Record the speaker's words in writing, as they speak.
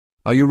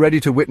Are you ready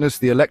to witness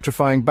the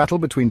electrifying battle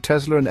between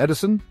Tesla and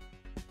Edison?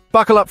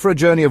 Buckle up for a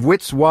journey of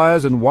wits,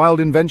 wires, and wild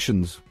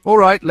inventions. All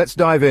right, let's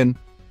dive in.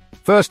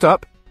 First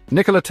up,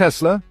 Nikola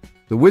Tesla,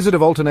 the wizard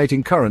of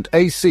alternating current,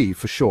 AC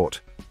for short.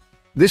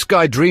 This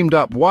guy dreamed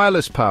up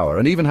wireless power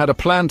and even had a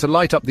plan to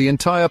light up the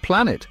entire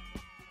planet.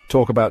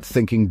 Talk about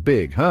thinking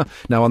big, huh?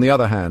 Now, on the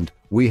other hand,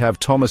 we have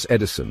Thomas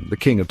Edison, the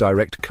king of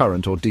direct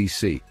current, or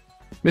DC.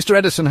 Mr.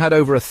 Edison had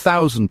over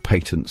 1,000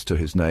 patents to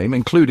his name,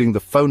 including the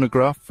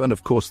phonograph and,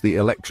 of course, the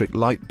electric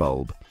light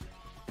bulb.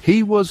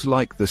 He was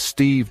like the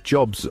Steve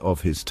Jobs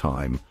of his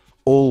time,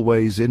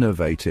 always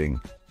innovating.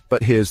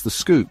 But here's the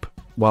scoop.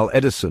 While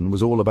Edison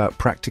was all about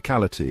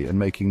practicality and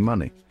making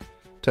money,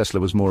 Tesla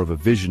was more of a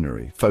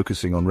visionary,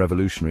 focusing on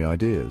revolutionary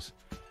ideas.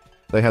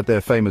 They had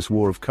their famous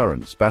war of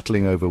currents,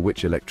 battling over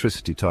which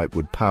electricity type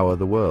would power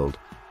the world.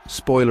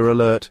 Spoiler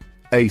alert,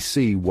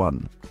 AC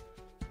won.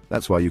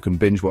 That's why you can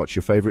binge-watch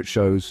your favorite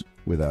shows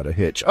without a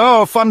hitch.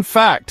 Oh, fun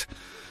fact!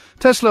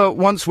 Tesla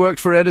once worked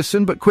for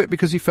Edison, but quit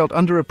because he felt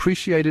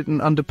underappreciated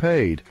and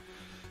underpaid.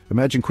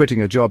 Imagine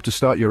quitting a job to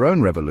start your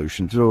own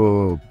revolution.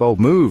 Oh, bold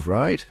move,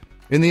 right?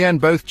 In the end,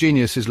 both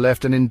geniuses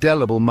left an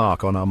indelible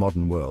mark on our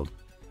modern world.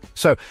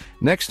 So,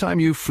 next time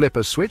you flip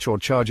a switch or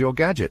charge your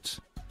gadgets,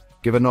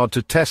 give a nod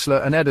to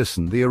Tesla and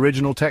Edison, the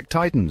original tech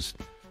titans.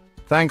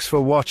 Thanks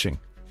for watching.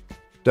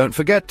 Don't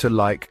forget to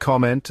like,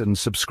 comment, and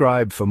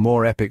subscribe for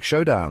more epic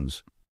showdowns.